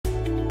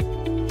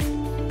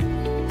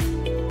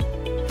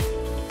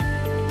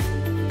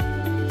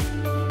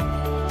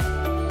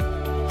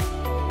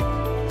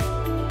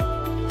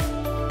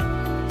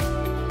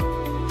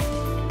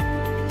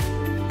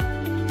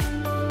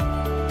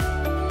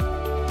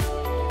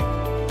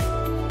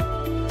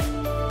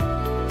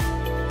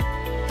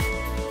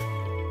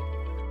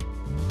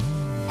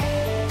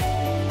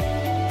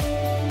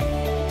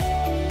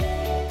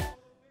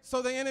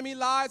enemy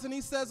lies and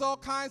he says all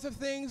kinds of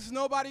things.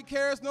 Nobody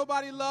cares,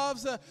 nobody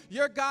loves,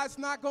 your God's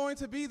not going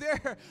to be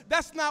there.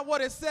 That's not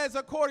what it says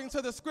according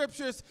to the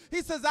scriptures.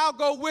 He says, I'll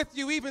go with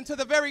you even to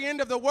the very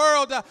end of the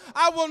world.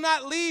 I will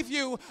not leave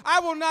you. I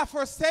will not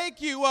forsake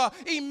you.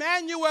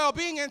 Emmanuel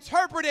being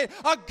interpreted,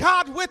 a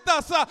God with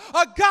us.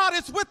 A God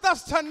is with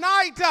us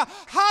tonight.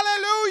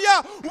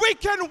 Hallelujah. We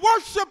can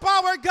worship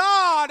our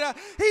God.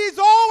 He's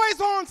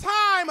always on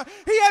time.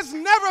 He has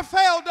never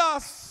failed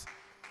us.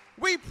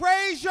 We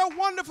praise your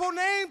wonderful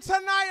name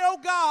tonight, oh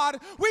God.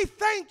 We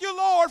thank you,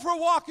 Lord, for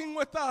walking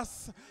with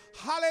us.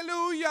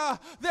 Hallelujah.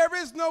 There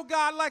is no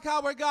God like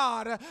our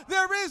God.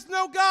 There is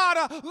no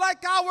God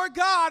like our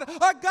God.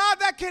 A God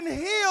that can heal.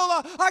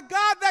 A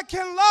God that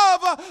can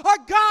love. A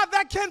God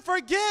that can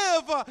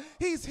forgive.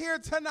 He's here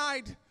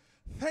tonight.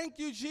 Thank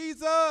you,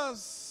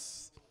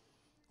 Jesus.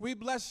 We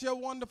bless your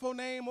wonderful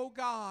name, oh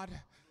God.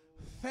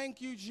 Thank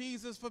you,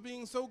 Jesus, for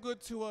being so good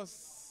to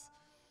us.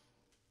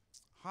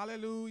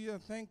 Hallelujah.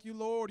 Thank you,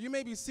 Lord. You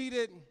may be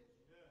seated.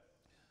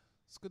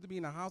 It's good to be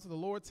in the house of the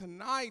Lord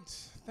tonight.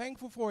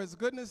 Thankful for his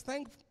goodness.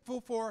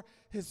 Thankful for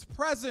his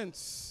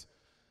presence.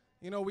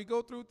 You know, we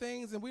go through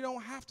things and we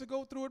don't have to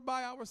go through it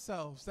by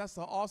ourselves. That's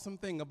the awesome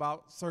thing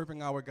about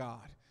serving our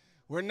God.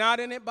 We're not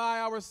in it by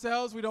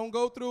ourselves. We don't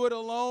go through it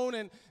alone.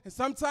 And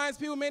sometimes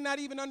people may not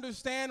even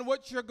understand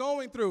what you're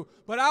going through.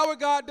 But our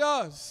God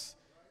does.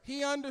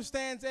 He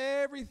understands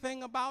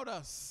everything about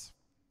us.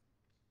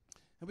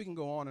 And we can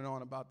go on and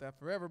on about that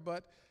forever.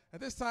 But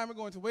at this time, we're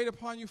going to wait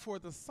upon you for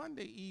the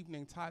Sunday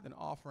evening tithe and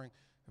offering.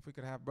 If we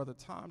could have Brother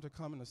Tom to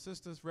come and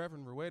assist us,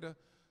 Reverend Rueda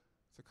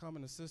to come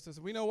and assist us.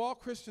 We know all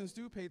Christians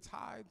do pay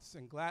tithes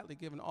and gladly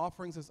give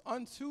offerings as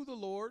unto the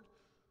Lord.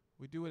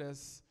 We do it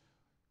as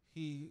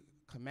he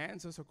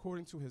commands us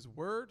according to his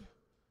word.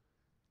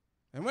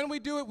 And when we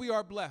do it, we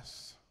are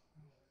blessed.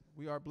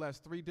 We are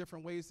blessed. 3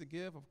 different ways to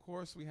give. Of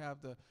course, we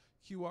have the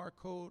QR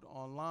code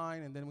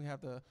online, and then we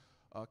have the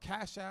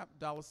CashApp,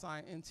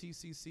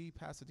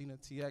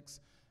 $NTCCPasadenaTX,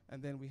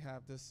 and then we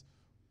have this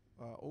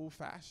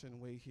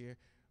old-fashioned way here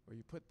where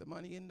you put the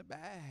money in the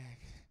bag.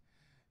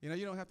 You know,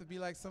 you don't have to be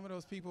like some of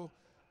those people.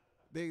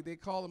 They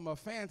call them a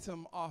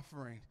phantom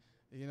offering.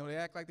 You know, they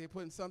act like they're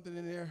putting something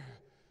in there,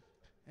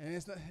 and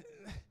it's not.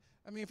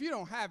 I mean, if you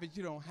don't have it,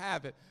 you don't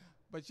have it.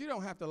 But you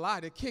don't have to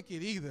lie to kick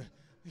it either.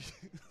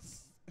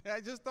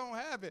 I just don't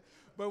have it.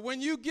 But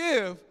when you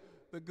give,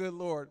 the good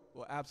Lord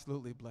will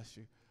absolutely bless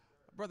you.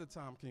 Brother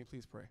Tom, can you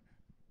please pray?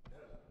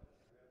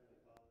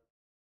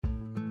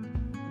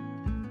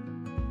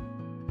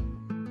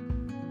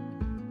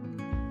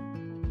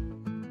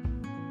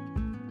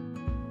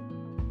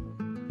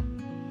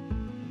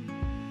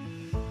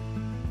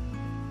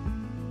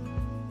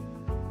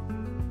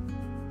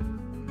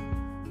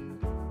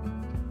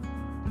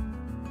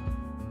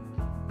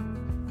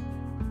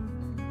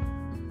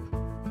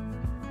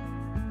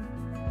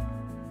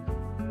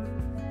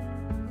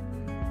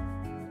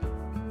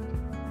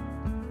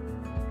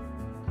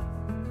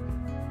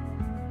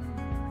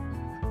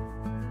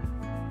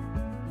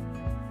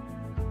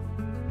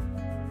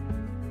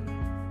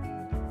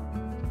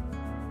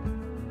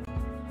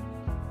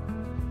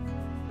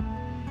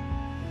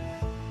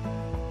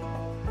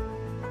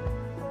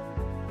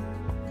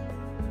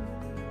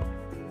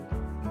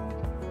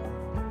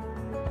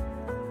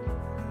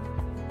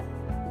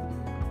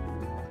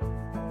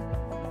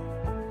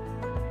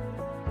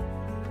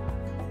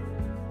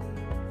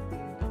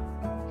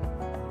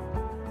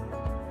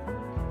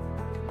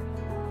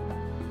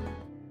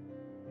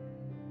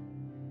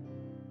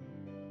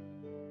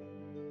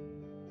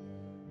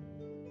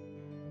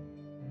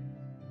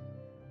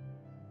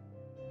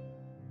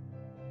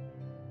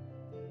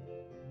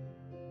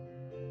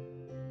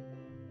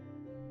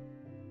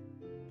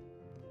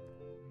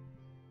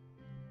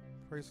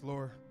 Praise the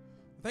Lord.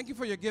 Thank you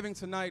for your giving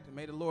tonight.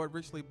 May the Lord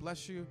richly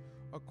bless you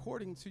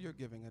according to your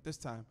giving. At this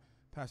time,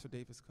 Pastor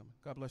Dave is coming.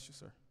 God bless you,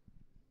 sir.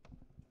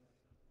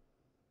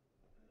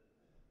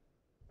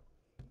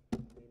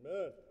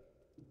 Amen.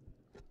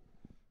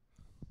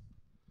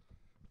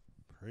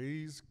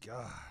 Praise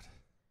God.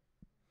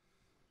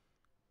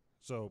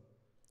 So,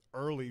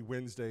 early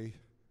Wednesday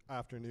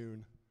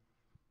afternoon,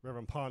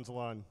 Reverend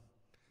Ponzalon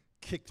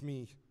kicked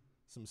me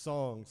some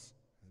songs,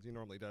 as he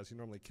normally does. He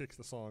normally kicks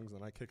the songs,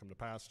 and I kick them to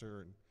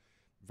pastor and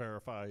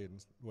verify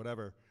and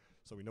whatever,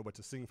 so we know what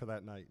to sing for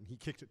that night. And he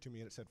kicked it to me,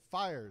 and it said,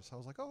 Fires. I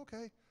was like, oh,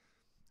 okay.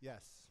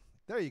 Yes.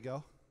 There you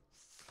go.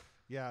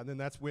 Yeah, and then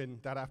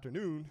that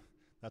afternoon,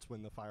 that's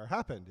when the fire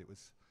happened. It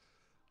was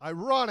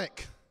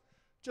ironic,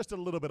 just a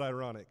little bit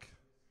ironic,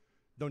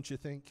 don't you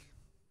think?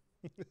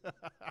 It's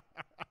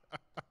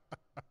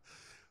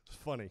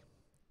funny.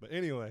 But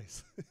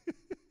anyways,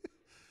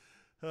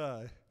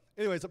 I'm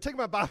taking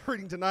my Bible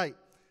reading tonight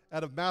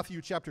out of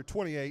Matthew chapter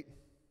 28.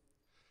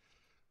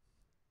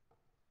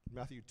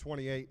 Matthew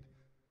 28,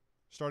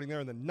 starting there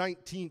in the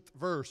 19th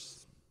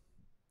verse.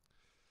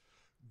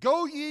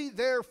 Go ye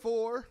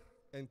therefore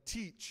and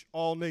teach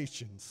all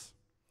nations,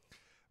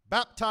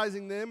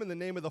 baptizing them in the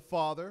name of the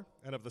Father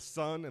and of the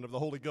Son and of the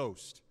Holy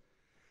Ghost,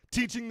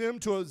 teaching them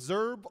to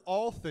observe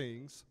all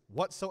things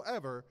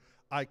whatsoever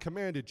I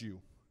commanded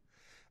you.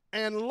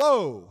 And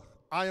lo,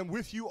 I am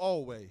with you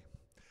always,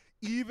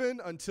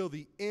 even until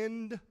the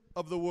end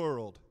of the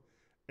world.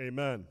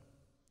 Amen.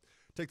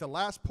 Take the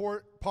last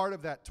part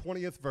of that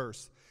 20th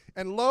verse.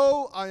 And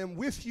lo, I am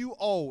with you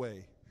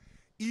always,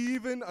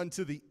 even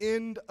unto the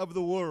end of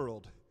the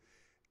world.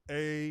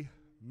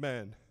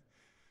 Amen.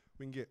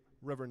 We can get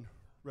Reverend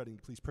Redding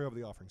to please pray over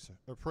the offering,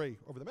 or pray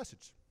over the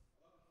message.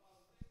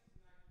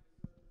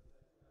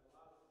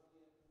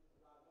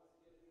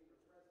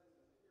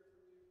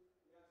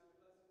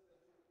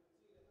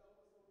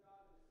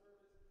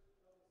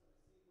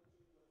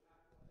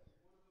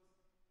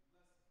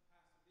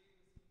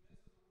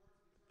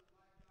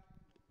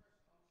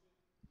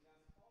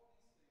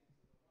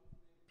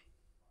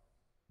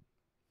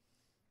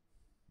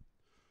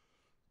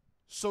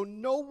 So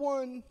no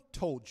one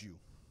told you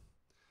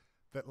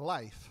that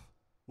life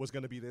was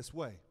going to be this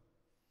way.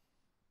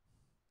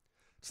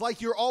 It's like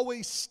you're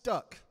always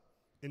stuck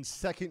in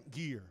second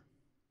gear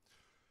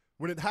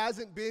when it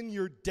hasn't been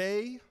your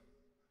day,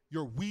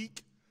 your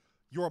week,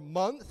 your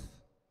month,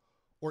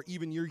 or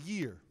even your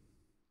year.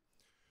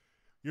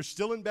 You're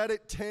still in bed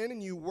at 10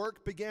 and your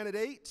work began at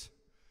 8.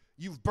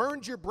 You've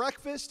burned your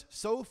breakfast.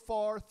 So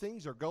far,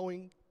 things are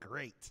going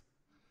great.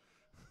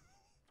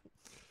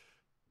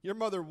 Your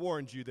mother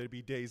warned you there'd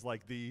be days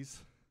like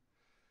these.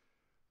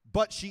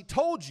 But she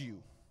told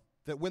you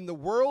that when the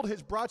world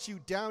has brought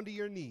you down to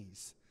your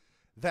knees,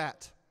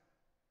 that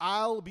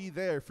I'll be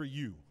there for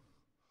you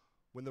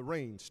when the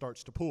rain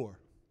starts to pour.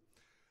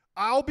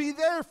 I'll be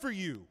there for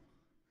you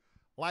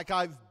like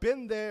I've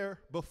been there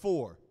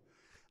before.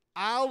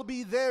 I'll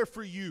be there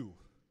for you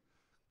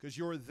because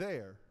you're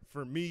there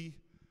for me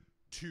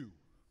too.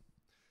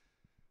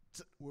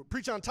 We'll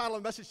preach on title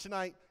of the message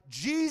tonight,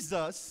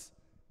 Jesus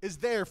is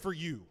there for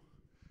you.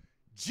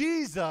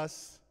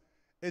 Jesus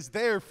is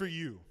there for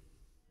you.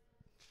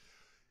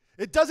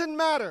 It doesn't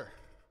matter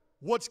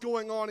what's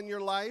going on in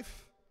your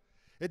life.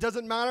 It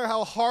doesn't matter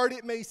how hard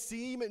it may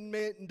seem.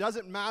 It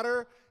doesn't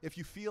matter if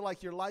you feel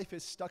like your life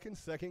is stuck in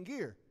second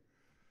gear.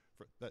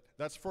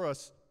 That's for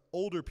us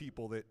older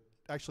people that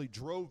actually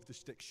drove the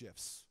stick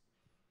shifts.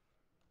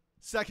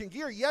 Second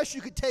gear, yes,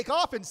 you could take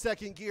off in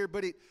second gear,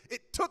 but it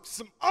took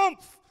some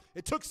oomph.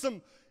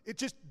 It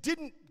just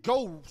didn't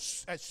go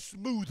as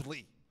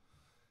smoothly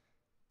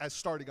as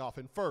starting off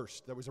in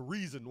first. There was a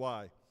reason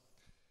why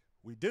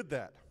we did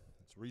that.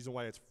 It's the reason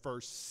why it's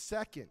first,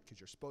 second, because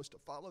you're supposed to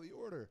follow the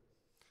order.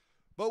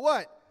 But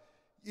what?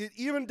 It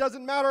even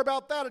doesn't matter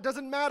about that. It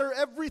doesn't matter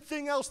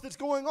everything else that's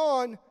going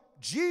on.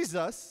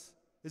 Jesus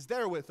is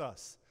there with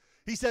us.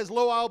 He says,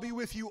 lo, I'll be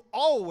with you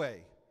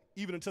always,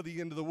 even until the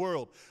end of the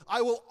world.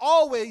 I will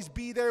always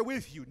be there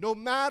with you. No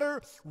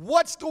matter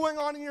what's going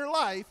on in your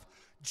life,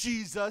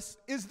 Jesus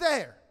is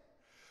there.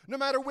 No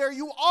matter where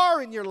you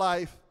are in your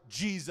life,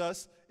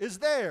 Jesus is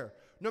there.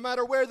 No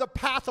matter where the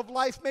path of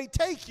life may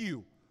take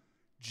you,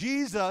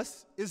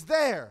 Jesus is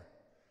there.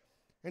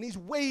 And he's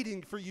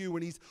waiting for you,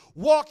 and he's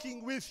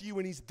walking with you,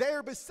 and he's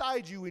there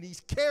beside you, and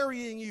he's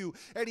carrying you,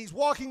 and he's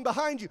walking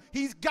behind you.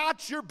 He's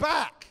got your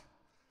back.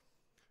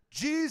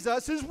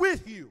 Jesus is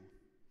with you.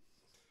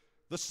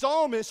 The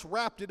psalmist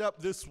wrapped it up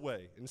this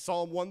way in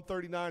Psalm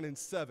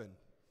 139:7.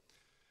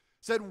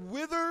 Said,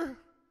 whither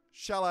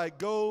shall I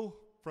go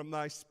from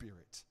thy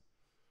spirit?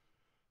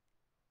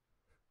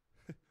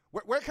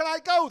 Where can I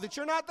go that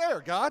you're not there,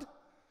 God?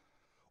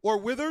 Or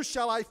whither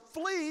shall I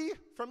flee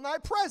from thy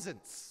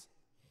presence?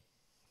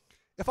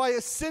 If I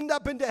ascend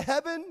up into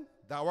heaven,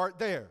 thou art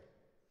there.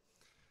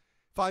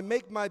 If I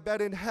make my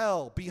bed in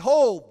hell,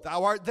 behold,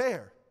 thou art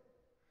there.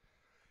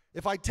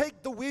 If I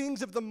take the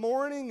wings of the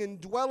morning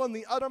and dwell in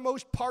the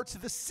uttermost parts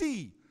of the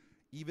sea,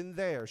 even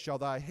there shall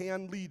thy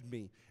hand lead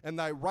me, and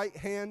thy right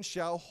hand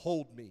shall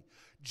hold me.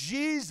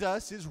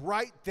 Jesus is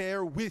right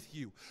there with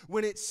you.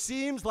 When it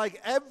seems like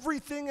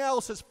everything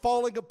else is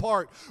falling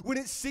apart, when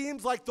it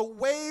seems like the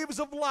waves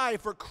of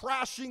life are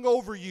crashing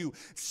over you,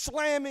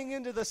 slamming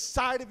into the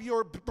side of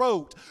your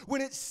boat,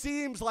 when it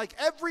seems like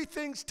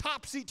everything's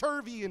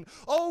topsy-turvy and,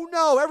 oh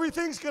no,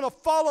 everything's going to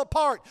fall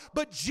apart,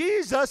 but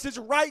Jesus is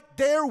right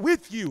there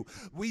with you.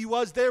 He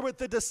was there with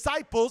the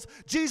disciples.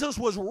 Jesus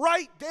was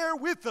right there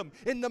with them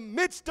in the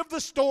midst of the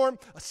storm,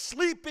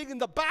 sleeping in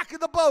the back of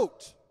the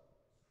boat.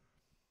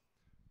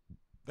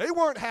 They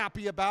weren't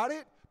happy about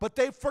it, but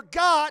they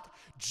forgot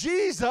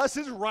Jesus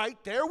is right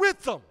there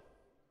with them.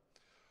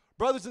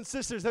 Brothers and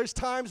sisters, there's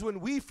times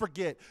when we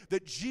forget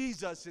that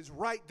Jesus is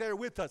right there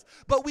with us.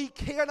 But we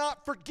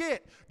cannot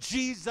forget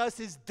Jesus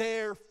is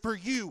there for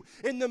you.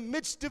 In the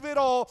midst of it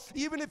all,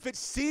 even if it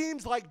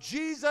seems like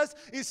Jesus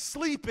is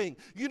sleeping,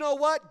 you know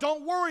what?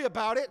 Don't worry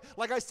about it.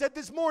 Like I said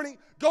this morning,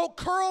 go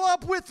curl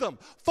up with him.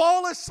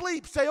 Fall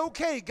asleep. Say,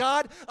 okay,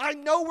 God, I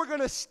know we're going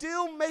to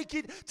still make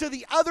it to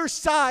the other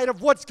side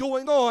of what's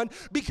going on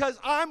because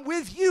I'm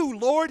with you,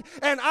 Lord,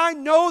 and I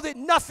know that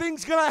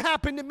nothing's going to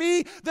happen to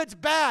me that's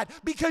bad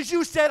because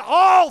you said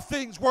all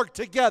things work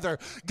together.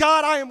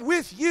 God, I am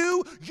with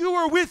you. You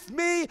are with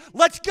me.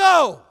 Let's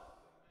go.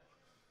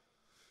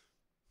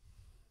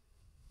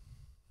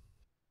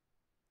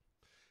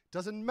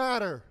 Doesn't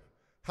matter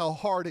how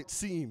hard it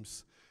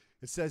seems.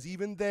 It says,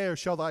 even there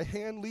shall thy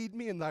hand lead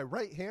me, and thy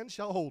right hand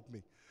shall hold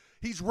me.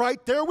 He's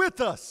right there with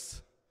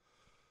us.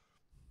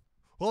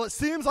 Well, it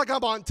seems like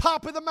I'm on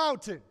top of the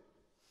mountain.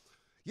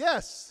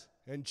 Yes,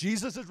 and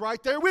Jesus is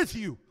right there with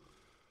you.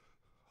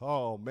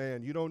 Oh,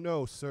 man, you don't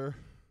know, sir.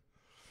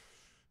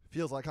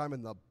 Feels like I'm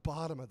in the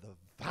bottom of the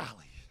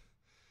valley.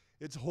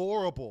 It's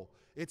horrible.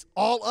 It's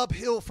all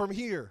uphill from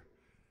here.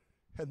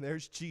 And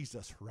there's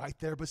Jesus right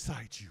there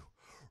beside you,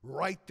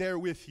 right there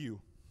with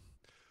you.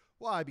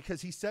 Why?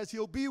 Because he says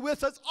he'll be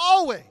with us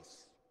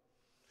always.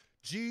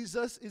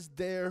 Jesus is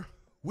there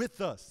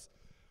with us.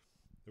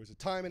 There was a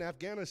time in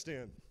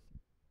Afghanistan,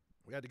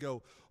 we had to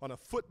go on a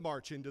foot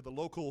march into the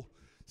local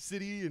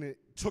city, and it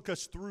took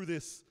us through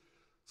this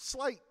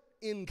slight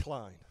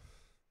incline.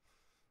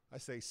 I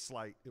say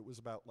slight, it was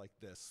about like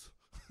this.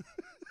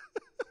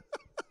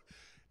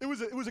 It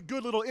was a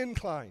good little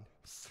incline.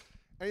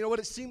 And you know what?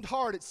 It seemed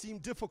hard, it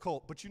seemed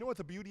difficult, but you know what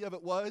the beauty of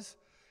it was?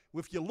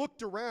 If you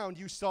looked around,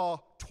 you saw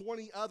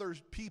 20 other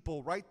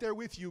people right there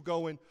with you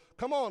going,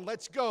 come on,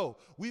 let's go.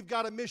 We've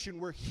got a mission.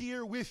 We're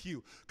here with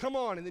you. Come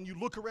on. And then you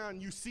look around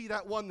and you see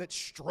that one that's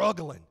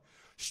struggling.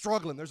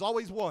 There's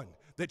always one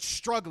that's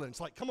struggling. It's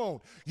like, come on,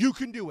 you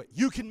can do it.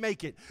 You can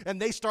make it. And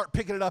they start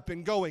picking it up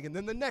and going. And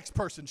then the next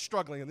person's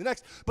struggling and the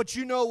next. But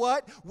you know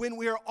what? When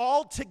we're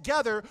all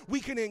together, we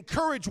can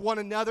encourage one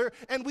another.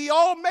 And we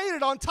all made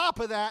it on top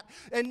of that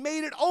and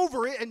made it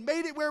over it and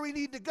made it where we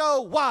need to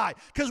go. Why?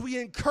 Because we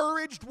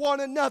encouraged one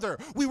another.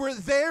 We were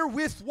there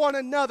with one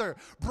another.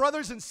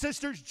 Brothers and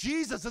sisters,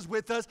 Jesus is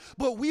with us,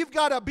 but we've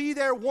got to be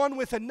there one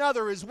with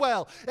another as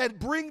well and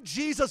bring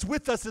Jesus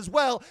with us as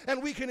well.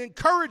 And we can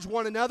encourage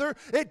one another.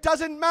 It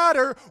doesn't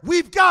matter.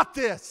 We've got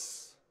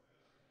this.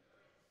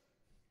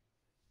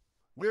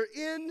 We're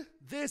in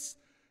this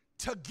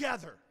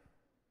together.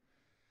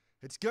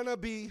 It's going to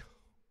be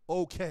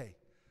okay.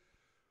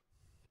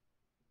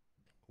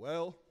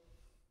 Well,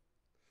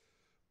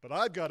 but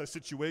I've got a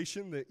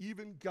situation that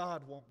even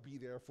God won't be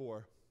there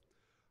for.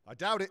 I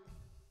doubt it.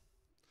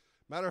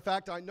 Matter of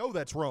fact, I know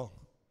that's wrong.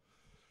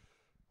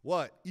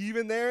 What?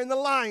 Even there in the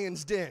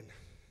lion's den,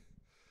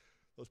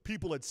 those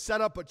people had set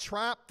up a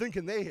trap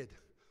thinking they had,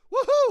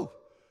 woohoo!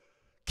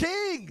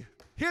 King,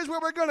 here's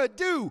what we're going to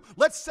do.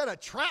 Let's set a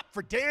trap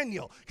for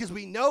Daniel because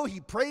we know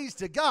he prays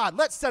to God.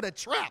 Let's set a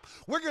trap.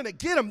 We're going to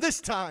get him this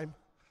time.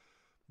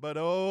 But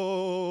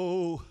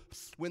oh,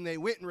 when they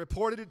went and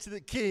reported it to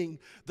the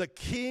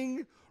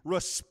king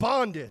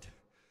responded.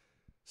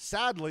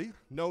 Sadly,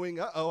 knowing,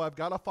 I've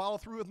got to follow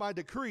through with my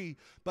decree,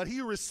 but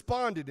he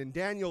responded in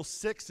Daniel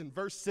 6 and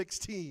verse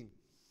 16.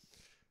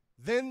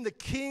 Then the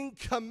king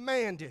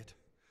commanded,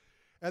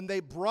 and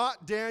they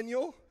brought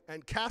Daniel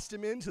and cast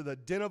him into the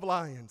den of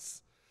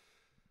lions.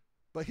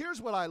 But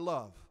here's what I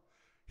love.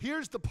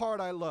 Here's the part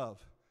I love.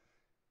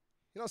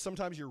 You know,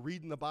 sometimes you're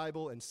reading the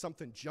Bible and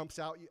something jumps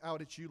out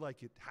at you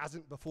like it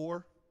hasn't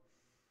before.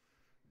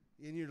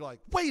 And you're like,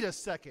 wait a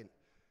second.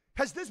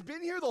 Has this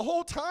been here the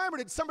whole time, or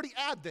did somebody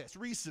add this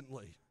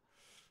recently?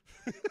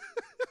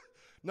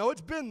 No,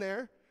 it's been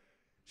there.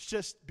 It's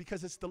just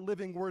because it's the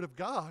living Word of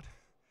God.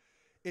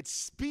 It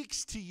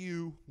speaks to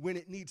you when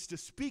it needs to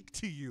speak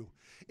to you.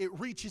 It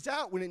reaches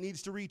out when it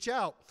needs to reach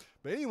out.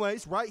 But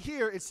anyways, right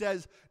here it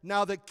says,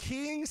 now the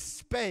king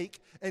spake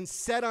and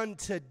said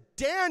unto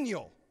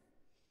Daniel.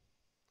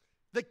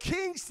 The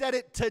king said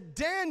it to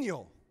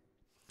Daniel.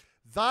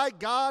 Thy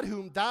God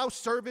whom thou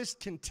servest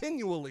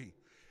continually,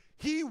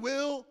 he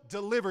will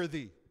deliver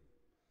thee.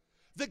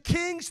 The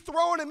king's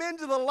throwing him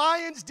into the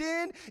lion's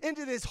den,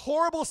 into this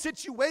horrible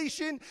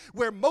situation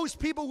where most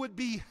people would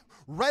be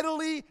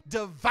readily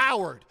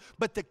devoured.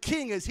 But the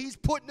king, as he's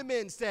putting him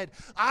in, said,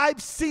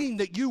 I've seen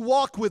that you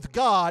walk with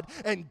God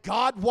and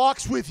God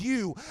walks with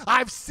you.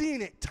 I've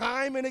seen it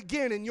time and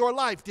again in your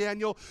life,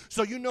 Daniel.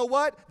 So you know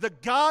what? The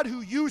God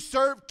who you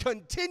serve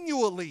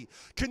continually,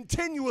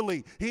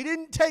 he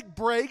didn't take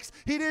breaks.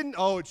 He didn't,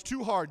 it's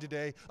too hard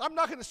today. I'm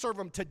not going to serve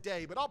him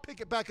today, but I'll pick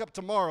it back up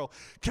tomorrow.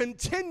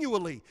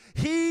 Continually,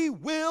 he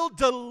will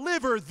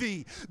deliver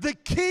thee. The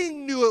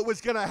king knew it was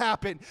going to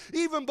happen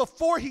even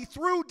before he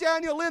threw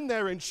Daniel in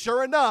there. And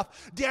sure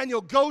enough,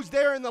 Daniel goes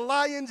there in the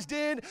lion's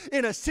den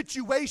in a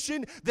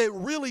situation that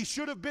really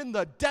should have been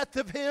the death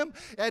of him.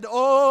 And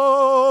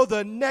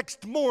the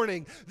next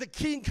morning, the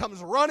king comes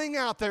running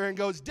out there and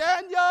goes,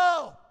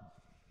 Daniel!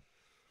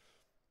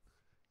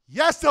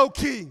 Yes, O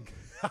king.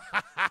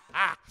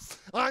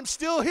 I'm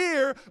still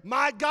here.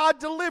 My God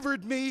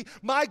delivered me.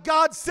 My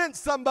God sent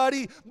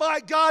somebody. My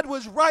God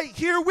was right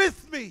here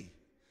with me.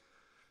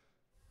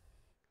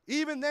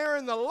 Even there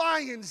in the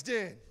lion's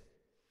den,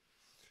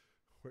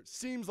 where it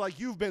seems like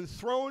you've been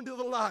thrown to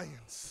the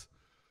lions.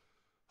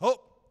 Oh,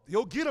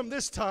 you'll get them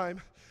this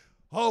time.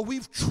 Oh,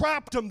 we've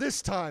trapped them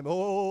this time.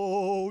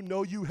 Oh,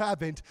 no, you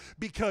haven't,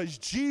 because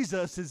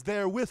Jesus is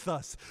there with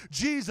us.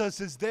 Jesus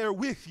is there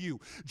with you.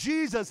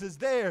 Jesus is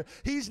there.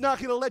 He's not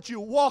going to let you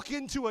walk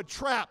into a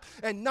trap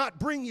and not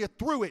bring you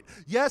through it.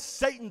 Yes,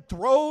 Satan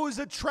throws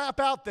a trap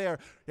out there,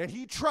 and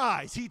he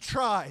tries.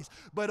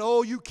 But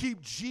oh, you keep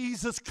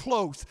Jesus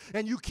close,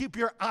 and you keep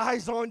your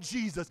eyes on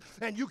Jesus,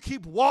 and you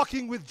keep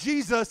walking with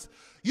Jesus.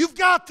 You've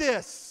got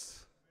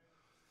this.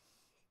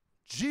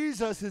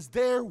 Jesus is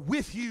there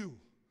with you.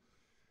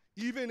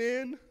 Even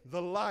in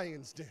the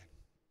lion's den.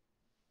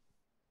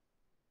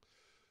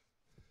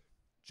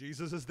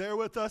 Jesus is there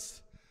with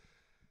us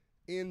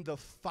in the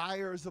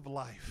fires of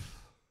life.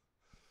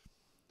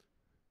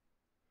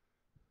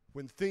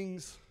 When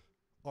things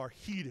are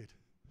heated,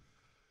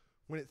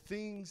 when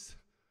things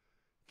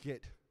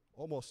get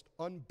almost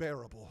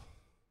unbearable.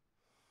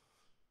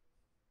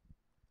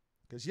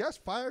 Because yes,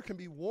 fire can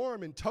be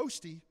warm and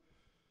toasty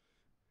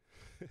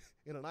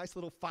in a nice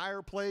little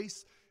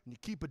fireplace, and you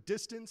keep a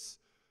distance.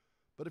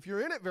 But if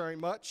you're in it very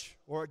much,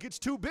 or it gets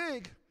too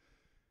big,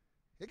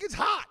 it gets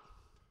hot.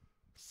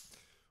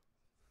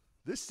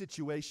 This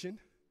situation,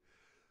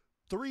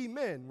 3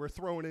 men were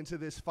thrown into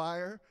this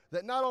fire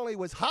that not only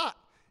was hot,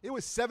 it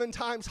was 7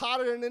 times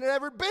hotter than it had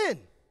ever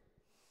been.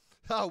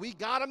 Oh, we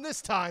got them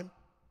this time.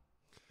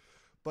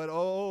 But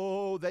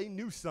oh, they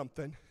knew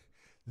something.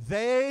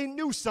 They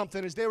knew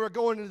something as they were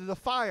going into the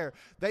fire.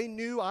 They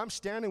knew, I'm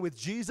standing with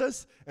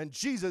Jesus, and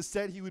Jesus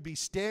said he would be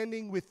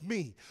standing with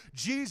me.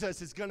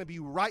 Jesus is going to be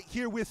right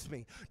here with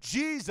me.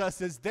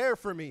 Jesus is there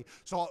for me.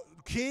 So,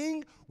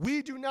 King,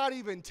 we do not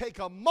even take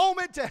a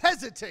moment to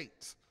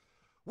hesitate.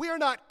 We are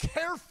not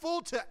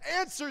careful to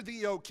answer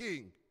thee, O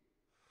King.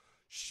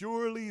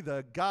 Surely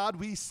the God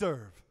we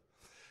serve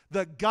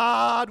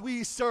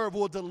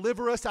will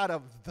deliver us out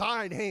of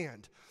thine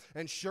hand.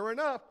 And sure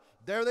enough,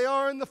 there they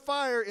are in the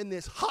fire, in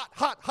this hot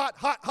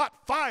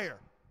fire.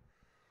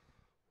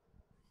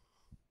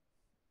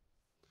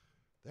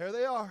 There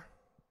they are.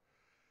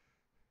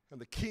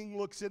 And the king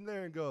looks in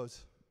there and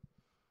goes,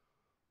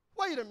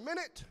 wait a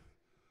minute.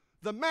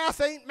 The math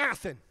ain't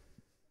mathing.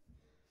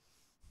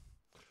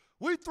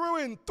 We threw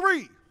in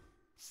 3.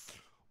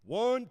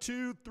 1,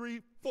 2,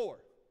 3, 4.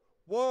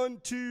 1,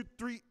 2,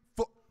 3,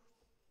 4.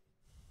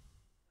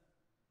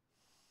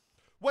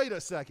 Wait a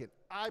second.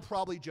 I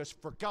probably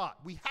just forgot.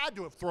 We had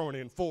to have thrown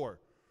in 4.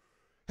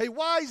 Hey,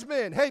 wise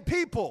men. Hey,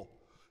 people.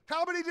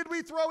 How many did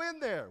we throw in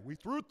there? We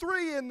threw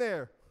 3 in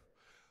there.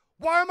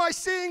 Why am I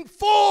seeing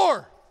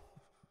 4?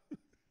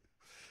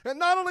 And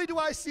not only do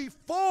I see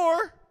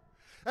 4,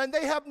 and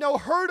they have no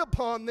hurt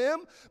upon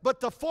them,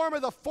 but the form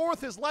of the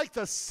 4th is like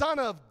the Son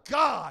of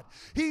God.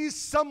 He's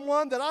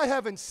someone that I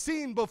haven't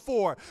seen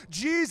before.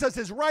 Jesus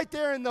is right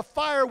there in the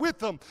fire with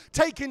them,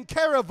 taking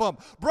care of them.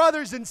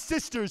 Brothers and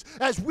sisters,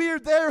 as we're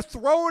there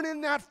thrown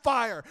in that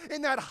fire,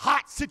 in that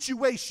hot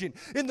situation,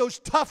 in those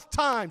tough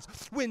times,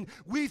 when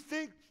we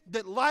think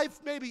that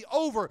life may be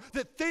over,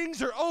 that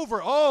things are over.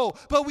 Oh,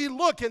 but we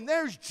look and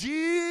there's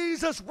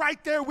Jesus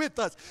right there with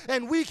us.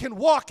 And we can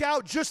walk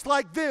out just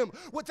like them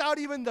without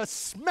even the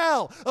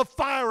smell of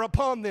fire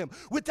upon them,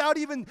 without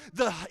even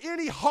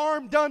any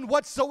harm done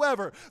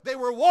whatsoever. They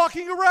were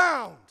walking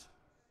around.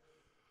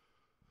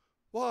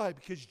 Why?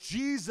 Because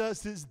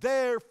Jesus is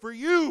there for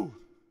you.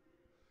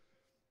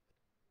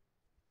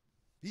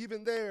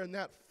 Even there in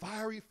that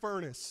fiery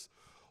furnace,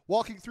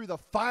 walking through the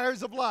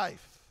fires of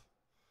life,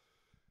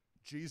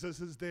 Jesus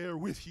is there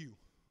with you,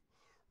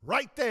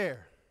 right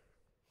there.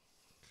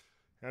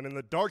 And in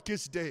the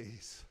darkest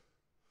days,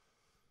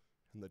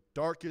 in the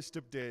darkest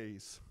of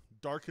days,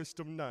 darkest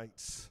of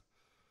nights,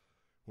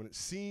 when it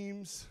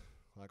seems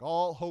like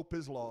all hope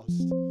is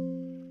lost,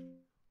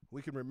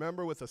 we can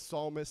remember what the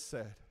psalmist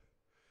said.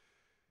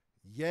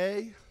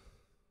 Yea,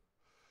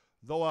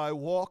 though I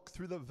walk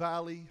through the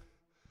valley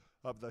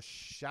of the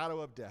shadow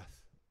of death.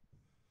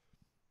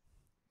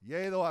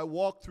 Yea, though I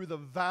walk through the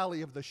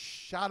valley of the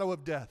shadow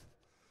of death.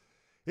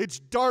 It's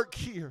dark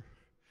here.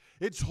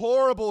 It's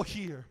horrible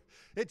here.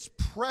 It's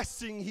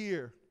pressing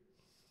here.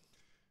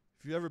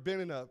 If you've ever been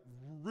in a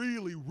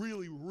really,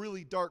 really,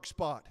 really dark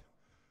spot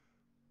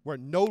where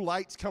no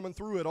light's coming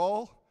through at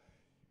all,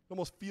 it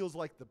almost feels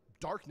like the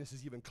darkness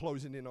is even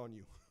closing in on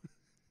you.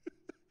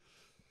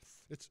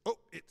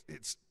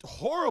 It's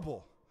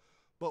horrible.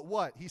 But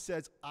what? He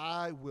says,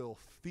 I will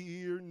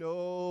fear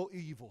no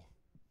evil.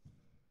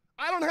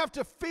 I don't have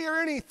to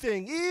fear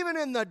anything, even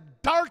in the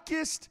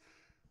darkest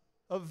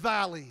of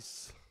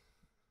valleys.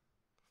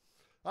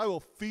 I will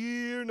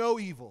fear no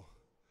evil,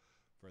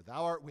 for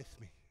thou art with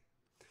me.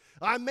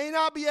 I may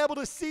not be able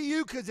to see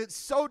you because it's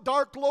so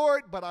dark,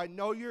 Lord, but I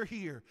know you're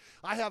here.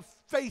 I have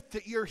faith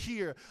that you're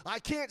here. I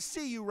can't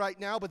see you right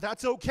now, but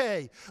that's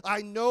okay.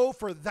 I know,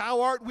 for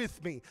thou art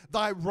with me.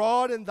 Thy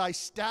rod and thy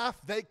staff,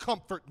 they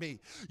comfort me.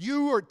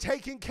 You are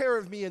taking care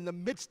of me in the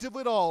midst of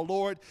it all,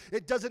 Lord.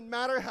 It doesn't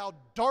matter how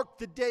dark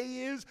the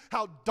day is,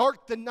 how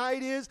dark the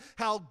night is,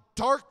 how dark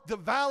dark the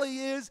valley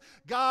is,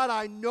 God,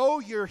 I know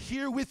you're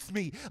here with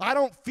me. I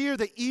don't fear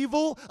the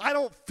evil. I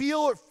don't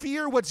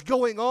fear what's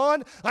going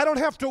on. I don't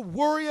have to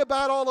worry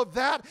about all of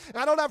that.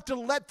 I don't have to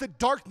let the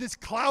darkness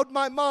cloud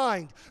my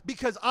mind,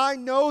 because I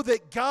know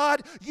that,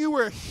 God, you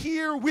are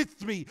here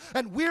with me,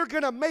 and we're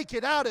going to make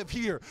it out of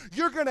here.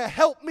 You're going to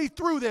help me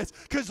through this,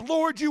 because,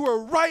 Lord, you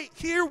are right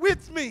here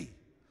with me.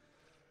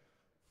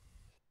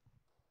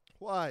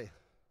 Why?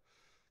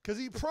 Because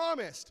he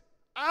promised,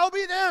 I'll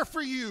be there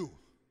for you.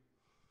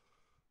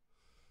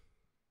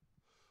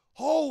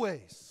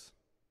 Always.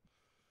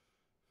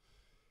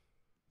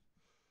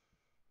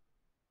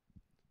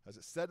 As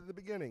it said at the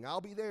beginning, I'll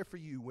be there for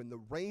you when the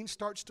rain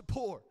starts to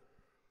pour.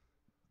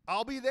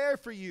 I'll be there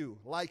for you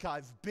like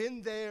I've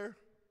been there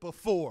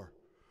before.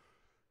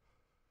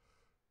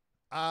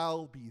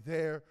 I'll be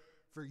there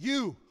for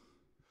you.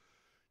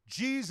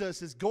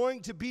 Jesus is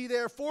going to be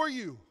there for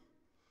you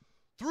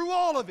through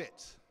all of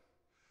it.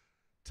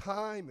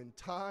 Time and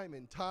time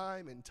and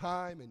time and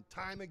time and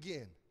time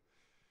again,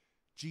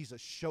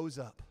 Jesus shows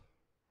up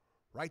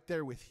right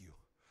there with you.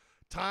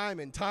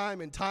 Time and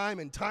time and time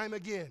and time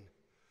again,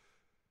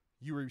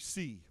 you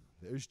see,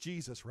 there's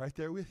Jesus right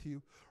there with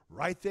you,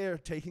 right there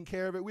taking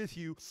care of it with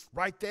you,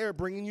 right there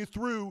bringing you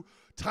through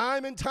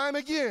time and time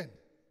again.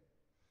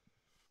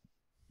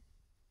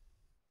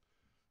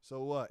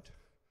 So what?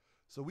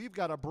 So we've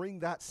got to bring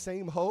that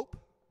same hope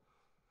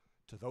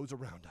to those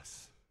around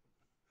us.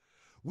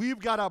 We've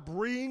got to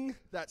bring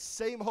that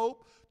same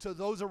hope to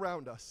those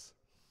around us.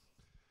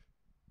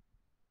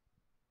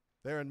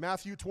 There in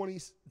Matthew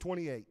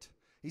 20:28,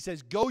 he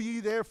says, "Go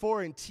ye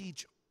therefore and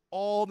teach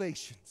all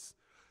nations,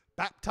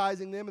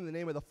 baptizing them in the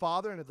name of the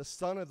Father and of the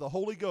Son and of the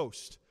Holy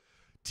Ghost,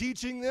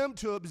 teaching them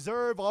to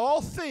observe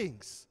all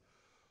things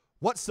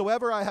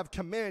whatsoever I have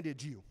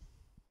commanded you."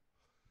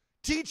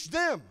 Teach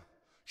them.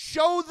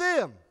 Show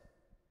them.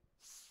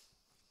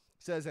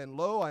 He says, "And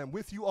lo, I am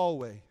with you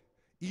always,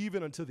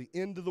 even unto the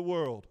end of the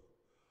world."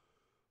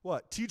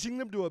 What? Teaching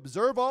them to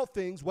observe all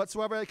things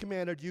whatsoever I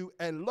commanded you,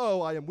 and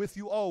lo, I am with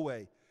you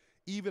always,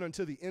 even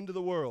unto the end of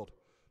the world.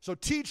 So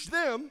teach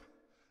them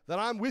that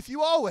I'm with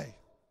you always.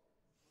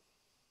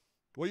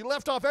 Well, you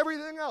left off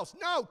everything else.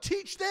 No,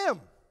 teach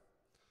them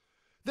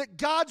that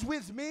God's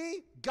with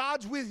me,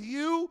 God's with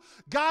you,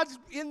 God's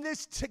in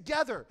this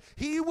together.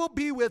 He will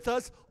be with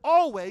us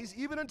always,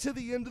 even unto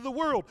the end of the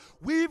world.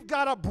 We've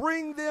got to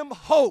bring them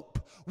hope.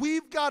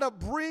 We've got to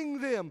bring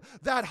them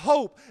that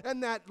hope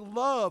and that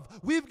love.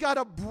 We've got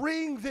to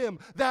bring them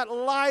that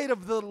light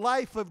of the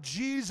life of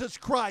Jesus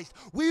Christ.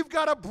 We've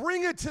got to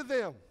bring it to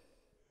them.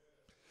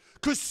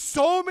 Because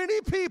so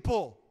many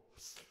people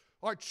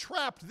are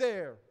trapped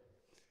there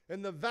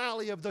in the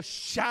valley of the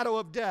shadow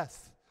of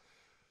death.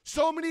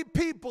 So many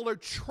people are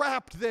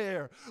trapped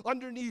there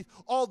underneath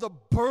all the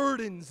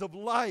burdens of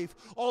life,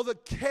 all the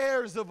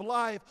cares of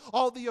life,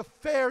 all the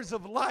affairs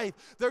of life.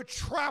 They're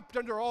trapped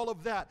under all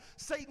of that.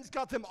 Satan's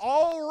got them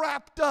all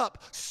wrapped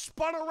up,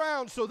 spun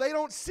around so they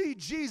don't see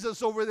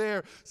Jesus over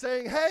there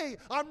saying, "Hey,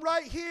 I'm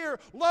right here.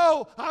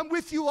 Lo, I'm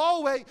with you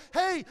always.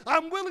 Hey,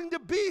 I'm willing to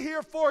be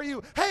here for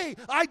you. Hey,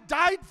 I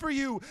died for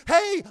you.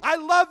 Hey, I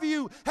love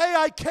you. Hey,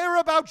 I care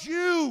about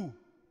you."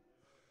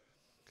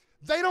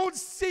 They don't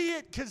see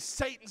it because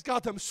Satan's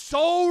got them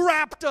so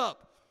wrapped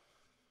up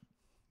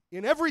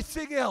in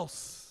everything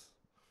else.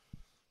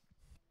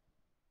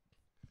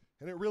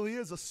 And it really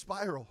is a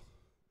spiral.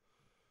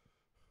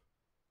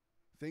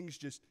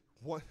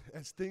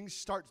 As things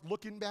start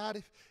looking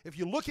bad, if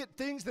you look at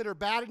things that are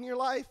bad in your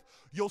life,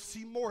 you'll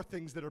see more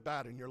things that are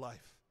bad in your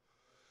life.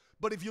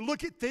 But if you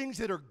look at things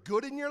that are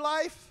good in your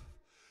life,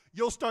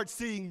 you'll start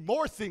seeing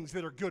more things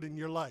that are good in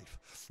your life.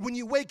 When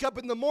you wake up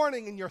in the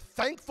morning and you're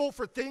thankful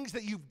for things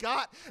that you've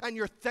got, and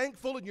you're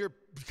thankful and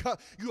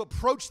you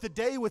approach the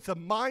day with a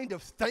mind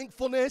of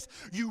thankfulness,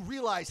 you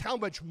realize how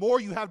much more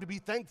you have to be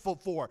thankful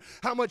for,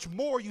 how much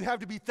more you have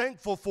to be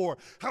thankful for,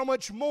 how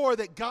much more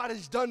that God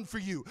has done for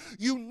you.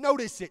 You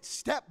notice it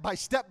step by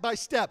step by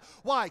step.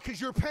 Why?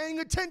 Because you're paying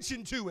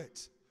attention to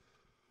it.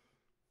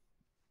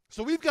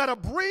 So we've got to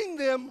bring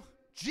them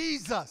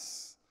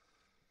Jesus.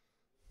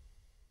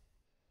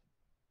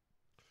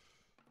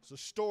 It's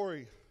a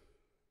story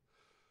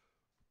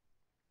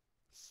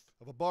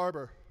of a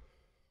barber.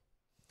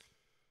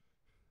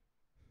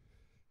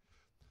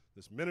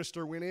 This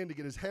minister went in to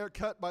get his hair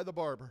cut by the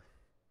barber.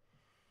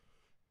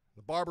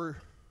 The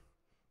barber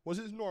was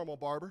his normal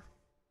barber,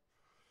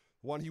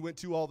 one he went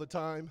to all the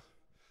time.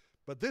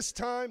 But this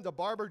time, the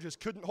barber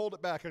just couldn't hold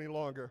it back any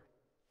longer.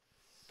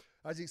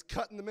 As he's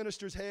cutting the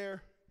minister's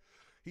hair,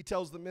 he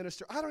tells the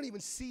minister, "I don't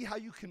even see how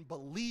you can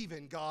believe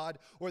in God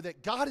or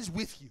that God is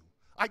with you.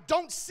 I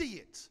don't see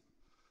it.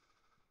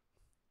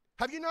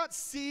 Have you not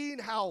seen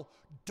how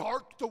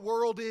dark the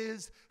world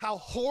is, how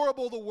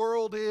horrible the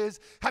world is?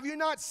 Have you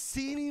not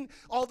seen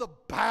all the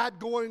bad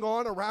going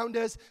on around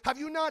us? Have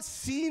you not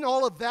seen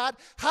all of that?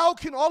 How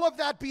can all of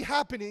that be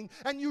happening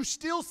and you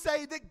still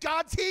say that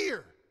God's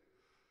here?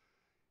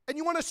 And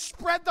you want to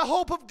spread the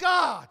hope of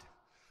God?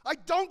 I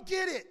don't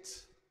get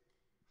it."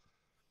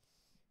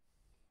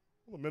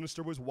 Well, the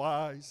minister was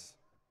wise.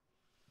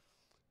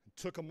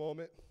 took a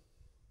moment,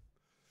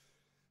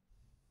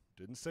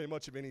 didn't say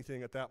much of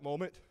anything at that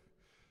moment,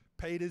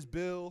 paid his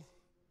bill,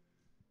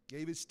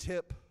 gave his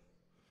tip,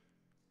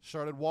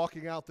 started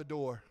walking out the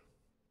door.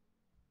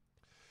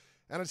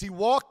 And as he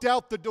walked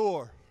out the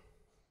door,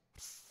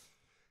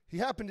 he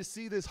happened to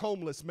see this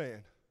homeless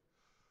man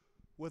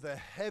with a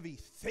heavy,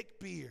 thick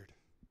beard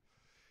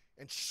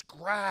and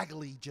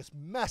scraggly, just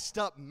messed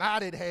up,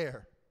 matted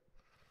hair.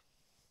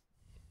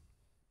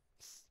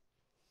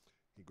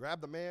 He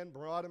grabbed the man,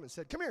 brought him, and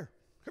said, come here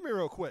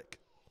real quick.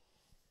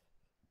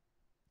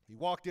 He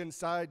walked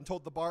inside and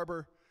told the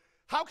barber,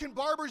 how can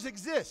barbers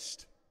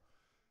exist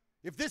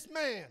if this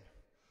man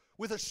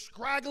with a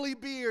scraggly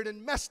beard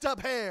and messed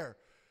up hair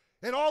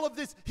and all of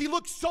this, he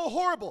looks so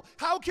horrible.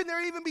 How can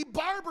there even be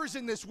barbers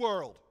in this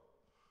world?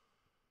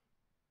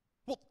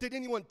 Well, did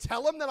anyone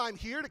tell him that I'm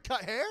here to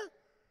cut hair?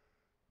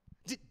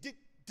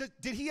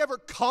 Did he ever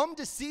come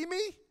to see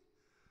me?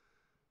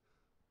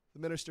 The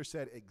minister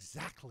said,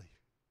 exactly.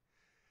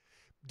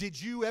 Have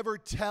you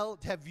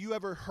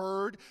ever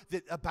heard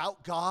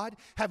about God?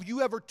 Have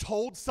you ever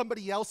told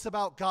somebody else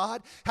about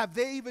God? Have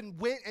they even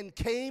went and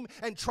came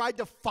and tried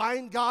to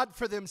find God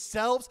for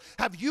themselves?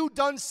 Have you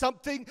done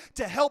something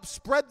to help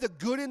spread the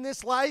good in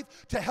this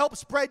life, to help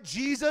spread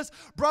Jesus?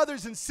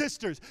 Brothers and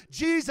sisters,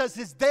 Jesus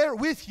is there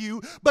with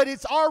you, but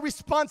it's our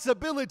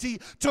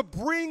responsibility to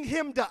bring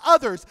him to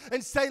others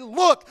and say,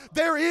 look,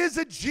 there is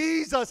a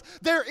Jesus,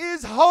 there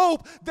is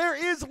hope,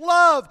 there is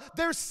love,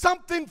 there's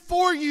something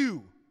for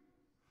you.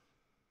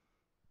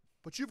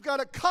 But you've got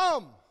to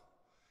come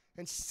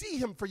and see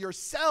him for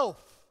yourself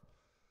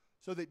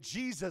so that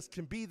Jesus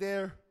can be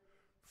there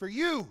for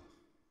you.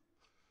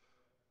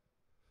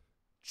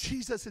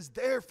 Jesus is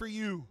there for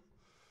you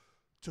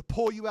to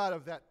pull you out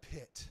of that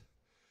pit,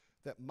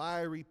 that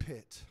miry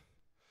pit.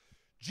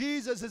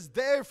 Jesus is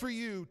there for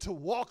you to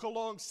walk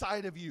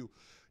alongside of you.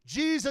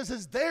 Jesus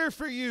is there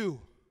for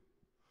you.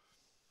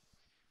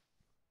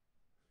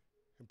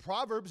 In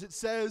Proverbs it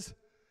says,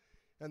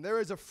 and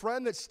there is a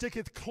friend that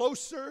sticketh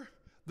closer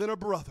than a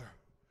brother.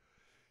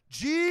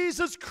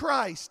 Jesus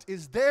Christ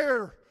is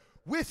there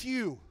with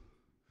you,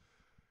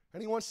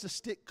 and he wants to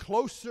stick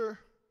closer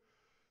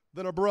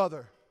than a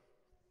brother.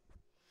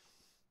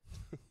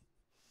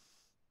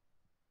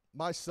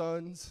 My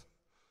sons,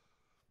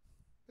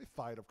 they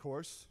fight, of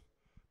course,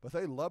 but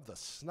they love the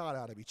snot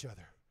out of each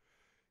other.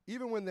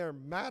 Even when they're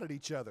mad at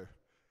each other,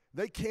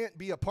 they can't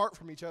be apart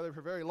from each other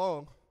for very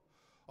long.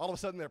 All of a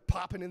sudden, they're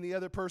popping in the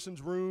other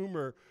person's room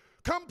or,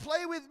 come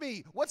play with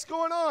me. What's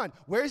going on?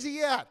 Where's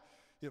he at?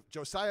 If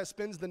Josiah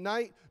spends the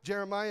night,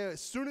 Jeremiah,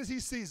 as soon as he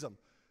sees him,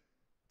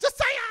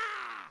 Josiah!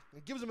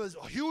 And gives them this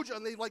huge,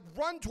 and they like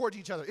run towards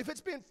each other. If it's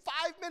been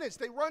 5 minutes,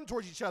 they run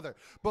towards each other.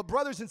 But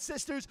brothers and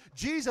sisters,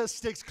 Jesus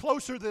sticks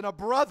closer than a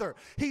brother.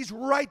 He's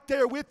right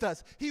there with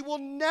us. He will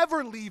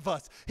never leave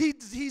us.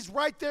 He's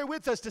right there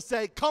with us to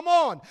say, come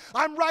on,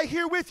 I'm right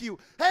here with you.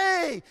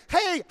 Hey,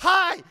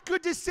 hi,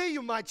 good to see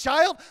you, my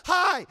child.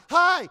 Hi.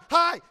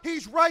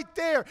 He's right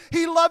there.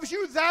 He loves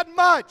you that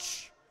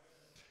much.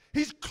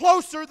 He's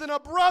closer than a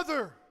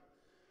brother.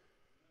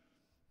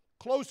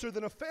 Closer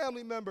than a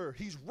family member.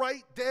 He's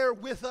right there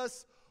with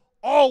us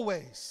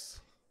always.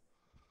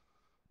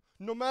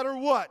 No matter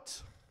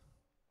what.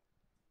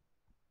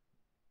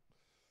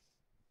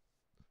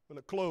 I'm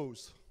going to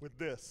close with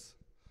this.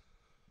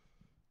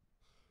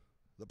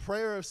 The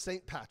prayer of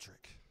St.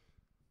 Patrick.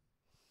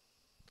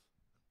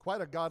 Quite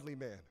a godly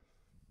man.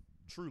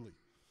 Truly.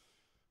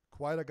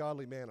 Quite a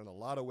godly man in a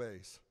lot of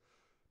ways.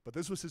 But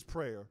this was his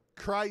prayer.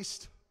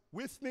 Christ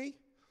with me.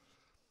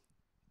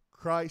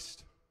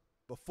 Christ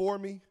before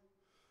me.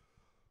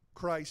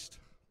 Christ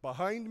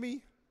behind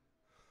me,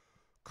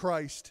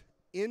 Christ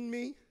in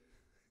me,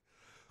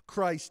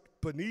 Christ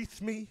beneath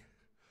me,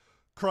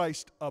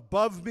 Christ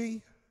above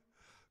me,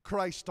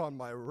 Christ on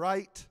my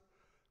right,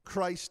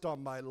 Christ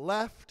on my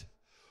left,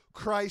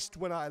 Christ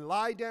when I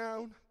lie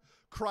down,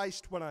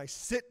 Christ when I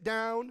sit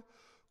down,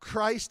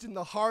 Christ in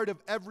the heart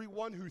of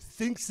everyone who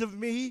thinks of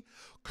me,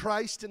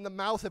 Christ in the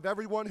mouth of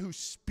everyone who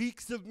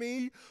speaks of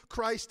me,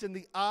 Christ in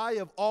the eye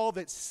of all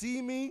that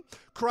see me,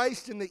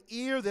 Christ in the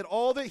ear that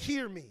all that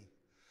hear me.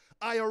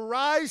 I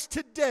arise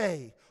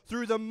today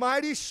through the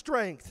mighty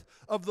strength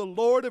of the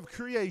Lord of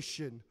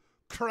creation,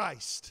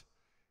 Christ.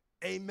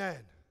 Amen.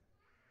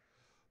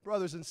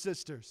 Brothers and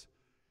sisters,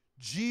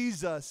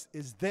 Jesus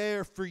is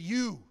there for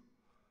you.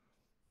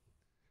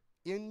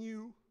 In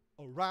you,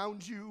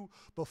 around you,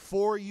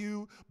 before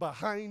you,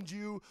 behind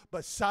you,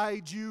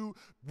 beside you,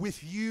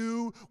 with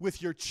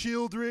your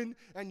children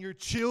and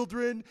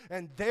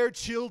their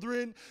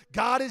children.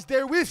 God is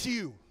there with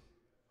you.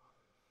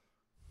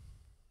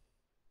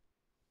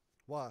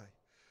 Why?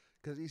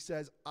 Because he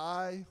says,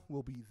 I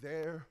will be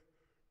there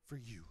for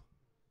you.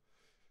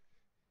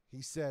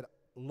 He said,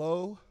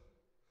 lo,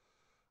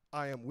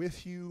 I am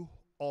with you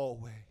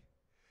always,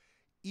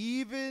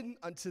 even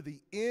unto the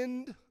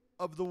end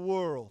of the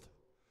world.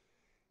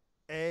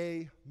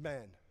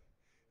 Amen.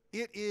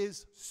 It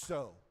is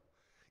so.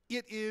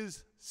 It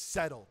is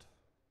settled.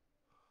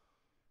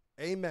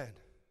 Amen.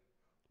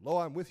 Lo,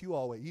 I'm with you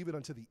always, even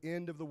unto the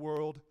end of the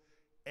world.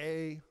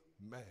 Amen.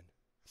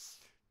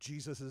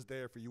 Jesus is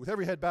there for you. With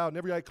every head bowed and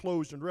every eye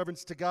closed in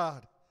reverence to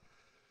God.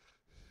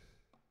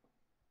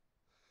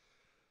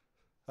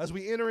 As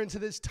we enter into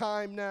this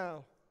time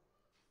now,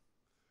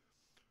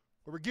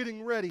 where we're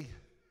getting ready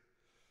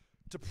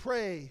to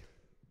pray,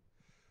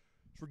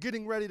 we're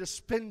getting ready to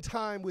spend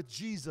time with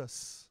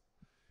Jesus.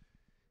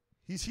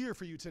 He's here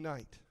for you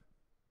tonight.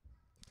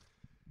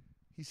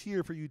 He's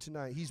here for you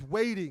tonight. He's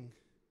waiting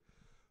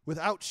with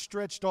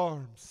outstretched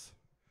arms.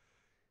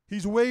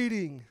 He's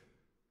waiting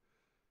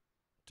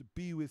to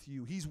be with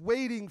you. He's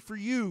waiting for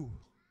you.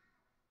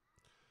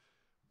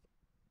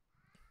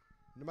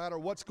 No matter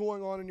what's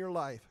going on in your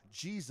life,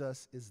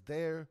 Jesus is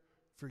there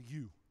for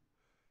you.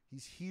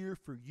 He's here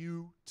for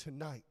you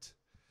tonight.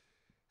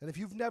 And if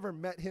you've never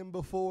met him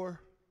before,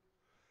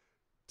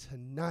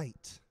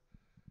 tonight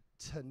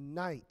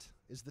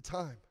is the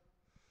time.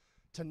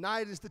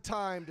 Tonight is the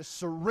time to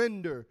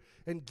surrender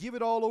and give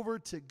it all over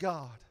to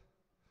God.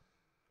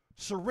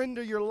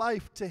 Surrender your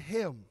life to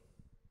him.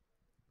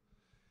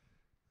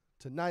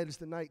 Tonight is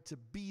the night to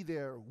be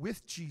there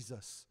with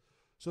Jesus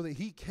so that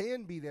he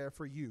can be there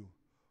for you,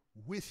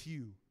 with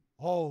you,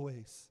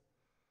 always.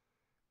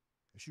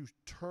 As you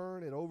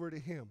turn it over to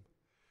him.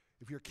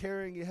 If you're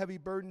carrying a heavy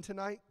burden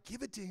tonight,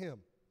 give it to him.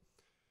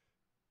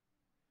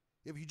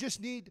 If you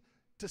just need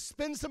to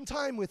spend some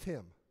time with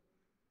him,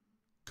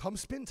 come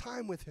spend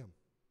time with him.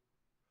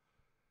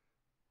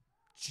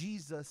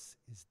 Jesus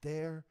is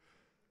there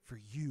for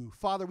you.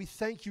 Father, we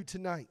thank you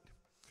tonight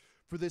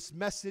for this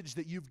message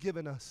that you've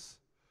given us.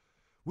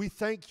 We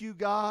thank you,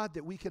 God,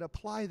 that we can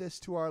apply this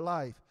to our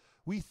life.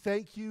 We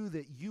thank you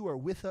that you are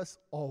with us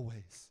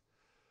always.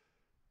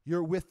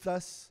 You're with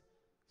us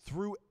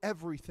through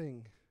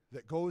everything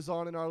that goes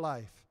on in our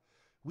life.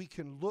 We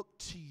can look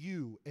to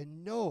you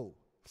and know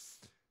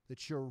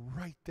that you're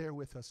right there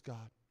with us,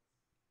 God.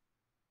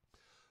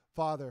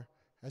 Father,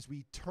 as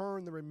we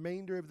turn the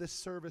remainder of this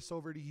service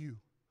over to you,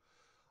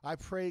 I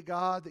pray,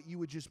 God, that you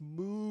would just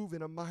move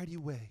in a mighty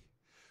way.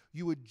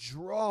 You would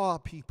draw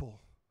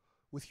people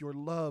with your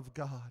love,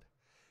 God,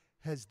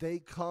 as they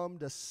come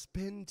to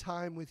spend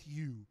time with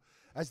you,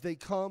 as they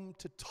come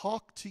to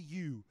talk to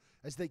you,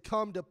 as they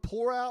come to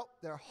pour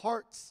out their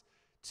hearts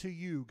to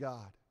you,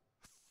 God.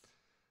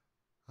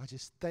 I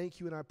just thank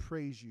you and I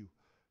praise you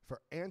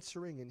for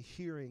answering and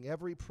hearing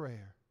every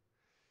prayer.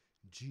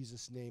 In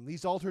Jesus' name.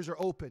 These altars are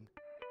open.